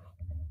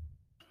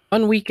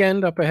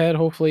weekend up ahead.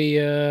 Hopefully,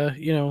 have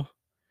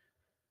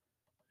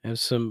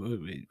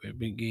some.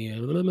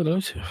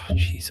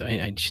 Jeez,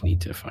 I just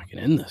need to fucking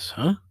end this,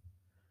 huh?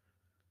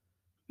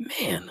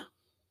 Man.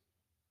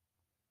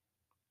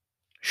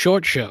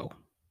 Short show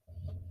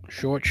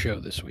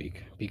this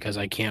week because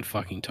I can't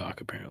fucking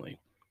talk, apparently.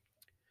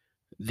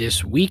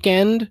 This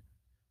weekend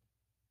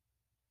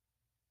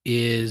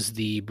is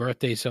the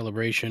birthday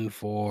celebration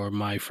for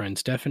my friend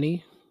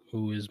Stephanie,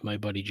 who is my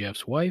buddy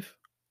Jeff's wife.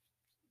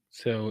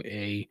 So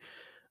a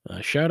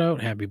shout out,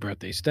 happy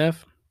birthday,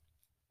 Steph.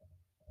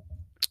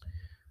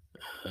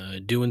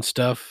 Doing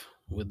stuff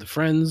with the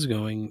friends,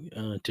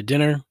 going to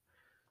dinner,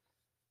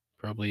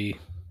 probably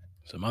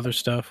some other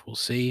stuff. We'll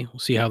see. We'll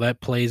see how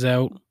that plays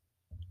out.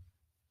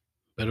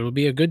 But it'll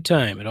be a good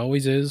time. It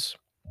always is.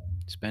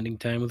 Spending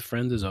time with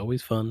friends is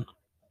always fun.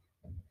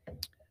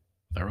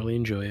 Thoroughly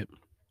enjoy it.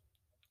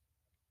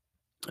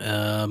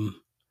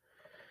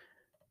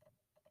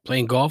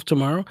 Playing golf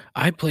tomorrow.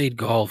 I played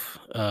golf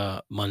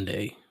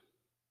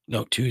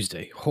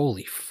Tuesday.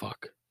 Holy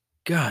fuck.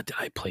 God, did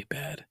I play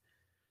bad.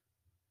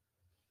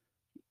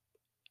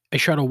 I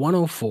shot a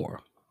 104.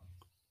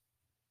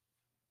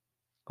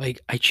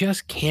 Like, I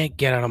just can't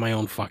get out of my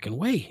own fucking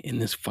way in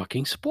this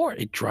fucking sport.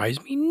 It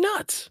drives me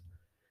nuts.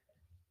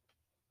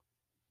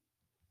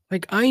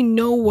 Like, I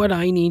know what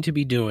I need to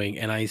be doing,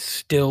 and I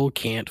still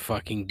can't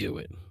fucking do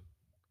it.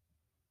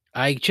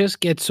 I just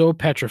get so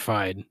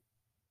petrified.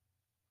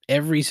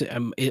 I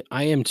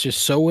am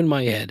just so in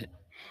my head.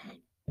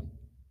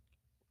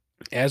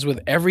 as with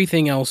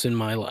everything else in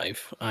my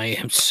life, I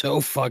am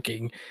so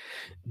fucking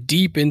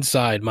deep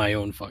inside my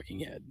own fucking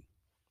head.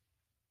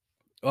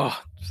 Oh,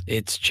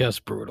 it's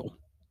just brutal.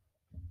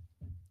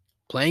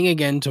 Playing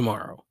again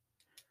tomorrow.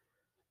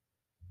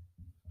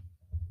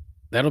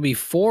 That'll be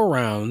 4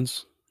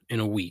 rounds in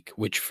a week,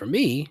 which for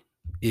me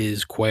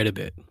is quite a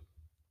bit.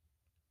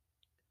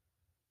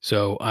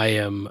 So I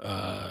am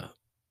I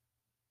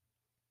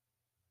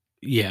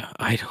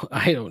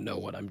don't know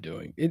what I'm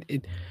doing.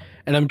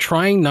 And I'm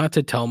trying not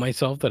to tell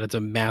myself that it's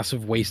a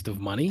massive waste of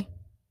money,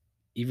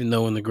 even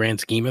though in the grand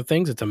scheme of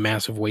things it's a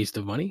massive waste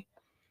of money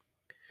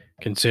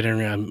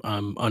considering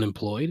I'm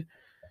unemployed.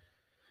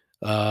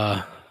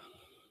 But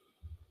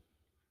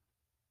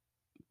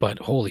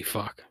holy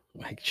fuck.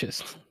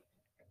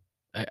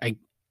 I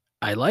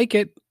like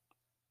it.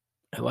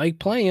 I like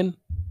playing,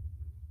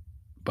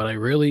 but I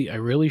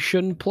really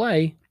shouldn't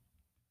play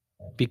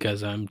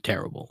because I'm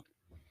terrible.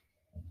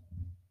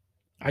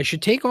 I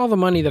should take all the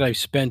money that I've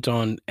spent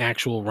on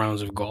actual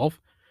rounds of golf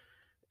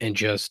and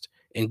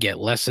get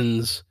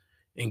lessons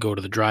and go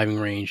to the driving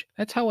range.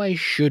 That's how I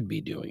should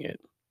be doing it.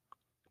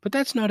 But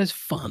that's not as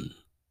fun.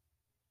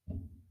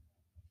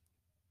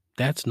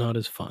 That's not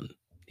as fun.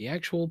 The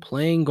actual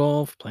playing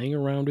golf, playing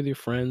around with your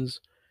friends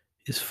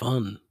is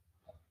fun.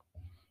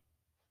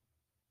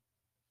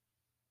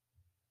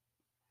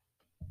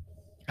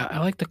 I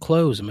like the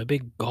clothes. I'm a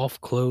big golf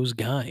clothes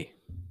guy.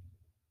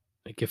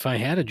 Like if I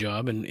had a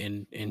job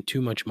and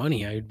too much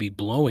money, I would be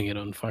blowing it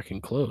on fucking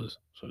clothes.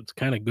 So it's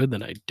kind of good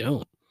that I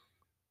don't.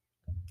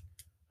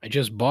 I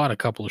just bought a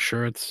couple of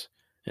shirts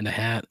and a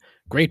hat.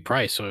 Great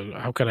price. So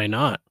how could I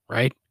not?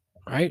 Right?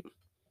 Right?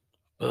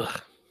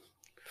 Ugh.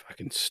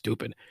 Fucking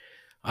stupid.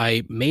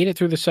 I made it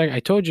through the second. I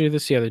told you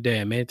this the other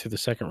day. I made it through the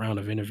second round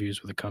of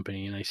interviews with a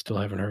company, and I still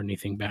haven't heard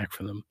anything back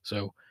from them.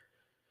 So,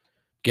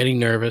 getting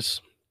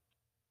nervous.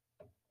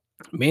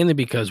 Mainly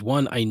because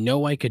one, I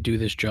know I could do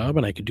this job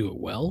and I could do it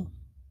well,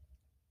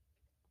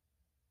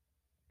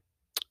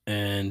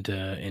 and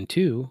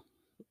two,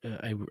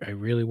 I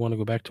really want to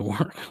go back to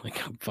work.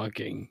 Like I'm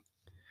fucking.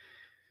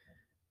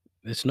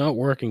 This not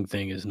working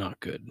thing is not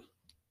good.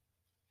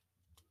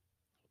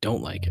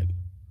 Don't like it.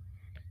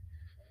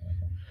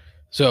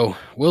 So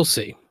we'll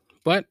see.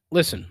 But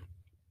listen,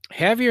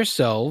 have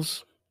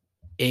yourselves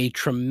a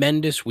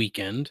tremendous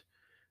weekend.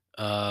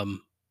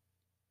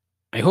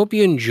 I hope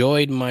you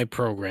enjoyed my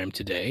program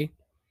today.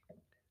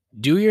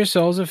 Do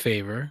yourselves a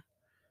favor.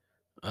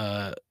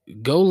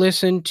 Go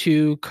listen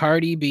to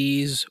Cardi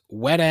B's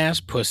Wet Ass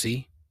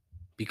Pussy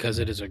because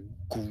it is a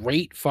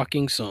great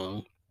fucking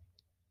song.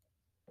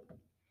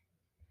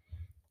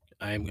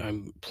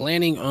 I'm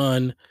planning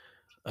on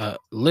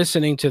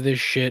listening to this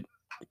shit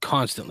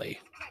constantly.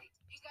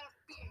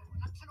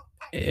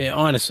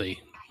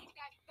 Honestly,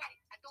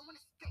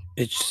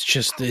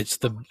 it's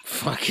the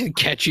fucking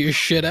catchiest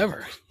shit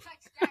ever.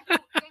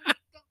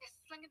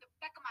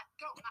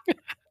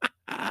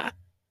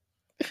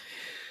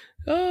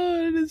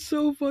 Oh, it is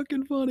so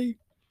fucking funny.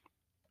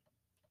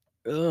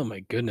 Oh my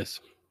goodness.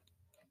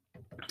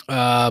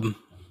 But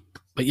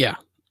yeah,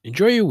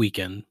 enjoy your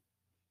weekend.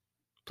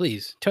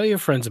 Please tell your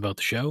friends about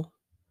the show.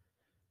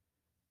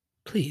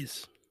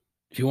 Please.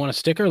 If you want a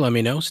sticker, let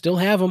me know. Still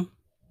have them.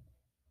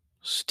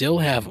 Still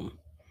have them.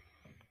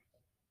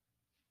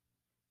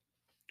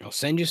 I'll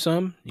send you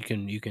some.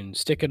 You can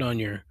stick it on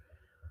your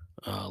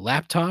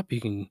laptop. You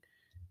can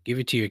give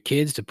it to your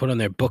kids to put on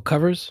their book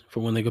covers for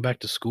when they go back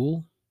to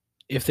school.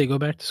 If they go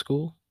back to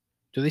school.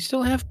 Do they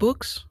still have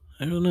books?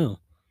 I don't know.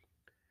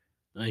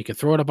 You can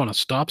throw it up on a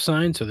stop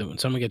sign so that when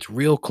someone gets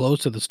real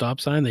close to the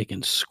stop sign, they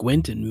can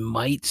squint and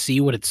might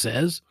see what it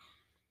says.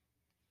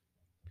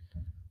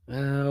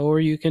 Or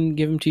you can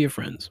give them to your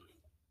friends.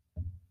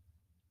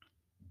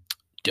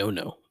 Don't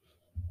know.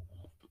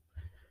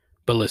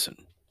 But listen,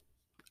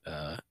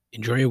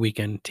 enjoy your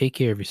weekend. Take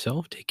care of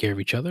yourself. Take care of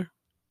each other.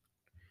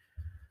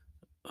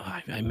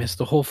 I missed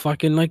the whole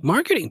fucking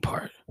marketing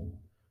part.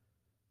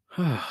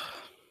 I'm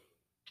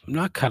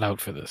not cut out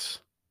for this.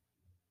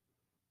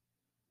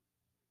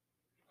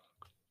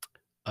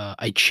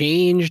 I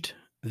changed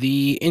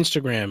the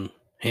Instagram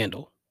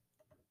handle.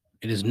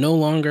 It is no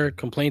longer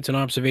Complaints and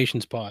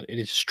Observations Pod. It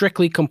is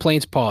strictly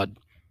Complaints Pod.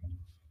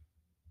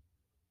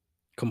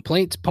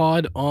 Complaints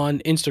Pod on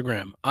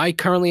Instagram. I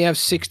currently have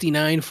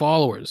 69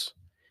 followers.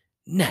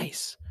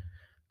 Nice.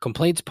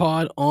 Complaints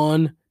Pod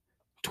on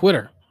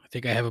Twitter. I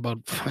think I have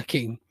about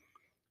fucking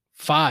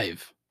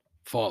 5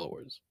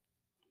 followers.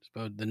 It's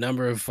about the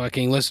number of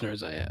fucking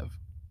listeners I have.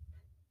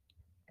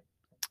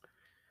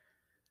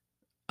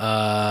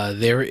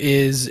 There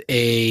is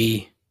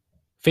a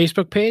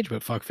Facebook page,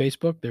 but fuck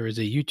Facebook. There is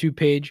a YouTube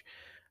page.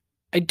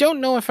 I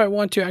don't know if I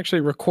want to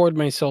actually record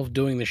myself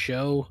doing the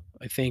show.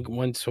 I think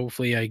once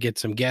hopefully I get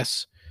some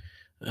guests,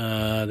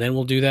 then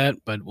we'll do that,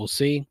 but we'll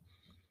see.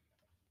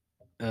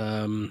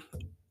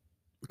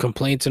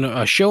 Complaints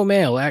and show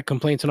mail at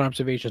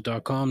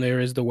complaintsandobservations.com. There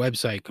is the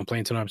website,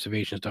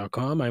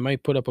 complaintsandobservations.com. I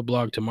might put up a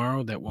blog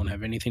tomorrow that won't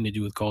have anything to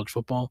do with college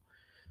football.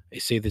 I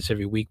say this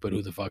every week, but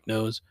who the fuck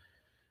knows?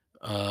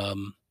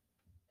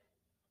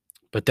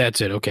 But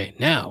that's it. Okay,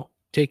 now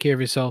take care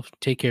of yourself.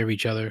 Take care of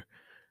each other.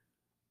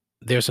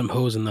 There's some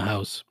hoes in the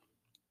house.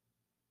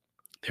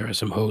 There are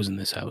some hoes in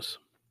this house.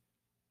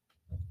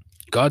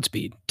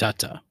 Godspeed.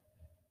 Ta-ta.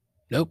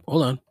 Nope,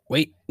 hold on.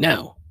 Wait,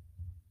 now.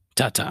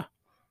 Ta-ta.